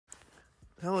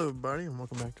Hello everybody and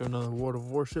welcome back to another World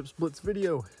of Warships Blitz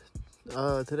video.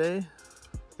 Today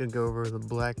I'm gonna go over the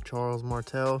Black Charles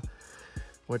Martel,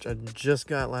 which I just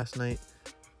got last night.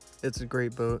 It's a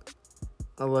great boat.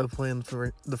 I love playing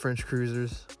for the French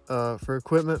cruisers. For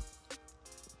equipment,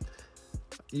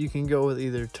 you can go with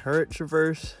either turret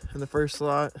traverse in the first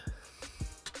slot,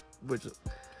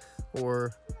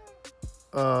 or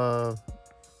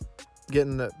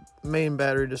getting the main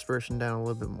battery dispersion down a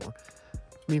little bit more.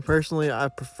 Me personally, I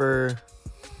prefer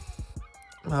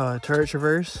turret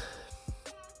traverse.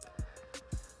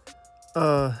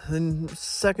 Then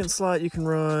second slot, you can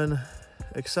run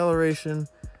acceleration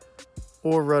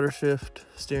or rudder shift,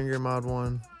 steering gear mod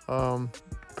 1.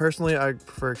 Personally, I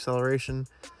prefer acceleration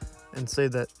and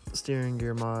save that steering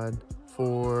gear mod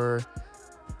for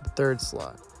the third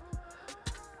slot.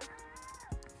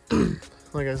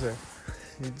 Like I said,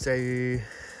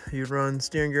 you'd run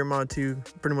steering gear mod 2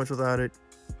 pretty much without it.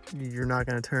 You're not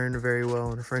going to turn very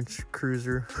well in a French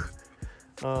cruiser.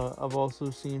 I've also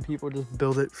seen people just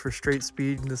build it for straight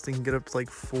speed, and this thing can get up to like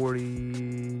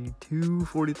 42,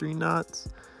 43 knots.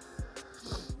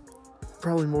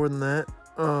 Probably more than that.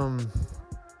 Now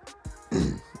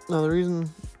the reason,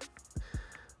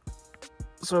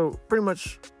 so pretty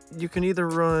much you can either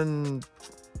run,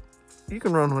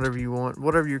 whatever you want,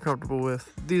 whatever you're comfortable with.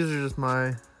 This is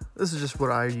just what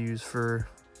I use for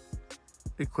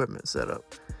equipment setup.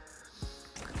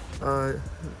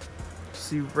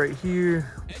 See right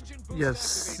here, you have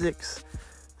six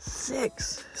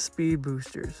speed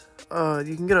boosters.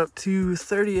 You can get up to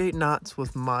 38 knots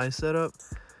with my setup.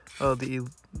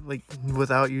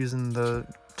 Without using the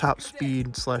top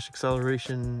speed /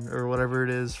 acceleration or whatever it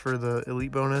is for the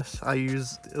elite bonus. I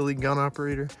use the elite gun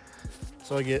operator,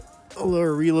 so I get a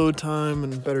lower reload time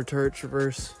and better turret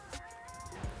traverse.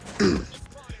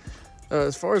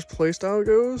 As far as playstyle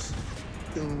goes,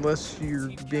 unless you're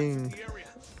being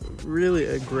really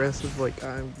aggressive like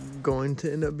I'm going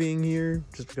to end up being here,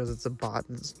 just because it's a bot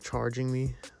that's charging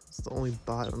me. It's the only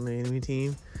bot on the enemy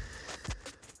team.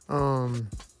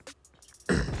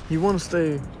 You want to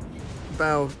stay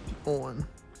bow on,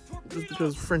 just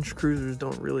because French cruisers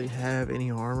don't really have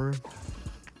any armor.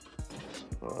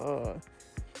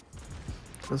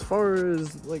 As far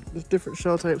as like the different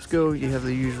shell types go, you have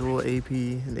the usual AP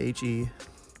and HE.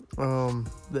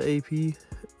 The AP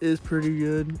is pretty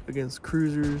good against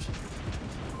cruisers.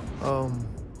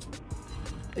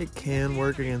 It can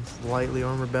work against lightly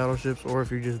armored battleships, or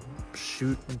if you just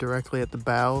shoot directly at the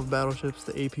bow of battleships,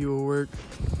 the AP will work.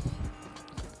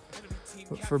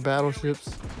 But for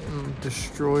battleships and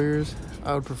destroyers,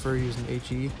 I would prefer using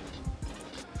HE.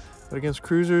 But against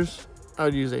cruisers, I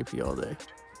would use AP all day.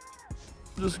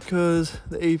 Just because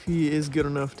the AP is good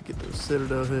enough to get those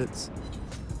Citadel hits.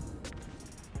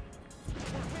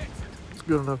 It's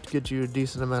good enough to get you a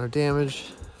decent amount of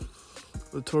damage.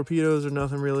 The torpedoes are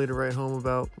nothing really to write home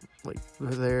about. Like,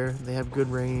 they're there, they have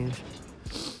good range.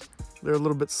 They're a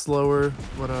little bit slower,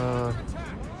 but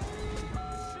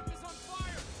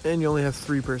and you only have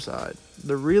 3 per side.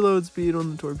 The reload speed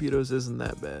on the torpedoes isn't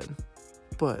that bad,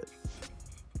 but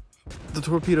the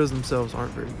torpedoes themselves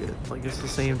aren't very good. Like, it's the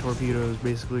same torpedoes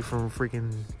basically from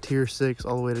freaking tier 6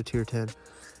 all the way to tier 10.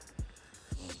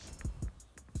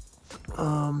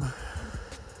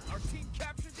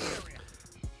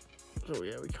 So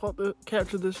yeah, we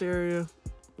captured this area.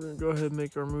 We're gonna go ahead and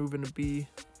make our move into B.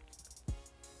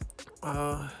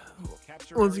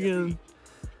 Once again,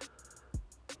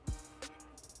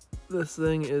 this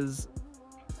thing is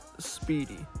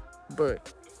speedy,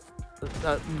 but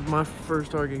my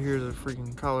first target here is a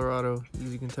freaking Colorado. As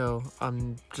you can tell,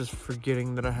 I'm just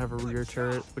forgetting that I have a rear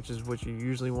turret, which is what you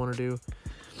usually want to do.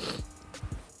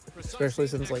 Especially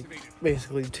since, like,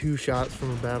 basically 2 shots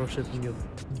from a battleship and you'll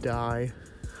die.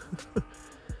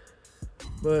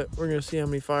 But we're going to see how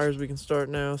many fires we can start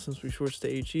now since we switched to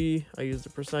HE. I used the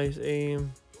precise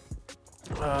aim.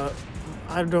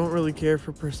 I don't really care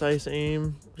for precise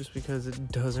aim just because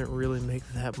it doesn't really make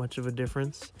that much of a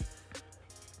difference.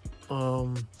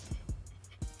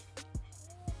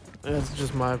 That's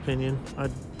just my opinion. I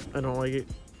don't like it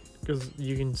because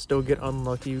you can still get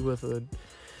unlucky with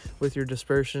your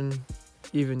dispersion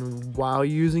even while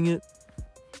using it.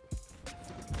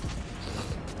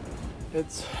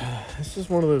 It's just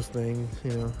one of those things,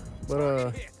 you know.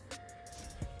 But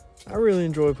I really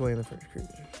enjoy playing the French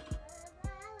cruisers.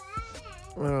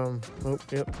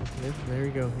 Yep, there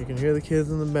you go. You can hear the kids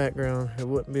in the background. It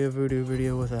wouldn't be a voodoo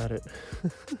video without it.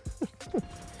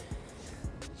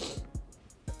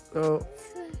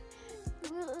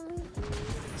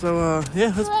 Yeah,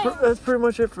 that's pretty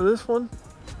much it for this one.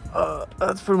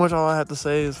 That's pretty much all I have to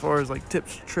say as far as like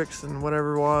tips, tricks, and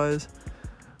whatever wise.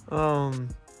 Yeah,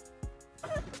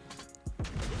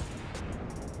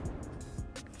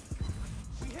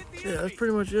 that's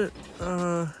pretty much it.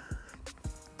 So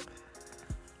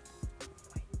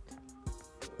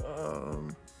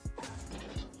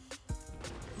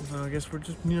I guess we're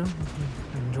just,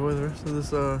 enjoy the rest of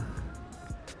this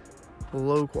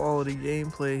low quality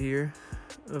gameplay here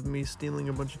of me stealing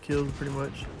a bunch of kills pretty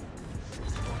much.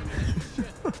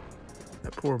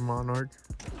 That poor Monarch.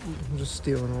 I'm just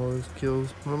stealing all those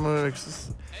kills. I'm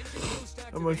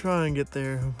gonna try and get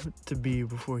there to B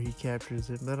before he captures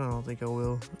it, but I don't think I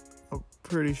will. I'm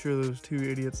pretty sure those two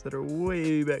idiots that are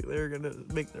way back there are gonna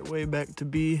make their way back to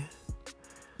B,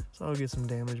 so I'll get some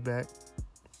damage back.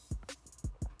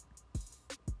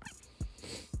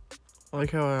 I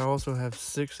like how I also have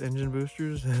 6 engine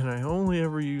boosters and I only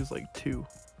ever use like 2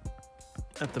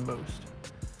 at the most.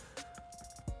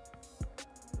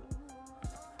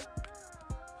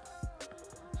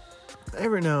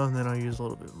 Every now and then I use a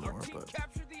little bit more, but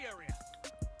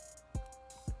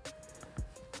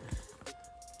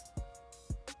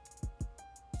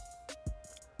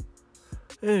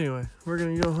anyway, we're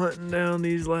gonna go hunting down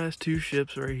these last 2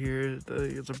 ships right here.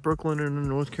 It's a Brooklyn and a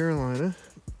North Carolina.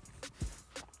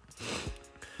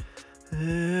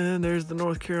 And there's the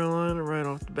North Carolina right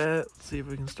off the bat. Let's see if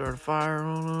we can start a fire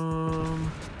on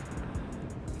them.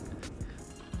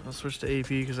 I'll switch to AP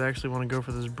because I actually want to go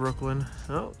for this Brooklyn.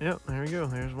 Oh, yep, there we go.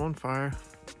 There's one fire.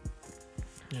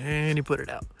 And he put it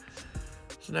out.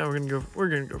 So now we're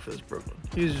gonna go for this Brooklyn.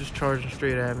 He's just charging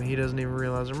straight at me. He doesn't even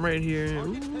realize I'm right here.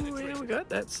 Ooh, yeah, we got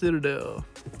that Citadel.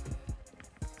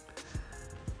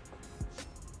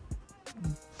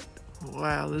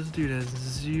 Wow, this dude has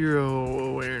 0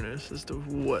 awareness as to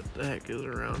what the heck is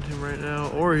around him right now,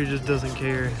 or he just doesn't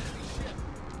care.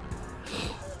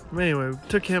 But anyway,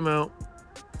 took him out.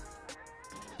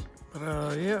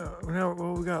 But yeah, now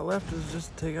what we got left is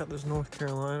just to take out this North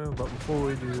Carolina. But before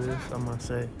we do this, I must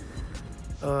say,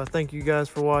 thank you guys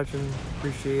for watching.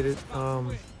 Appreciate it.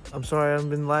 I'm sorry I haven't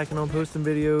been lacking on posting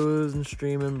videos and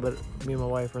streaming, but me and my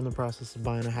wife are in the process of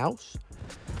buying a house.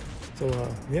 So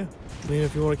yeah, I mean,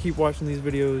 if you want to keep watching these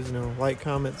videos, like,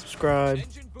 comment, subscribe,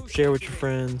 share with your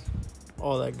friends,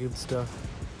 all that good stuff.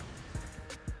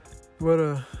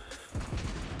 But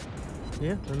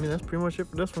yeah, I mean, that's pretty much it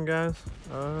for this one, guys.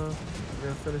 We're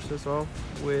gonna finish this off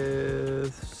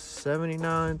with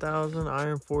 79,000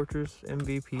 Iron Fortress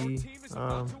MVP.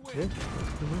 Yeah, that's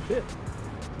pretty much it.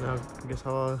 Now I guess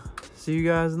I'll see you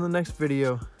guys in the next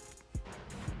video.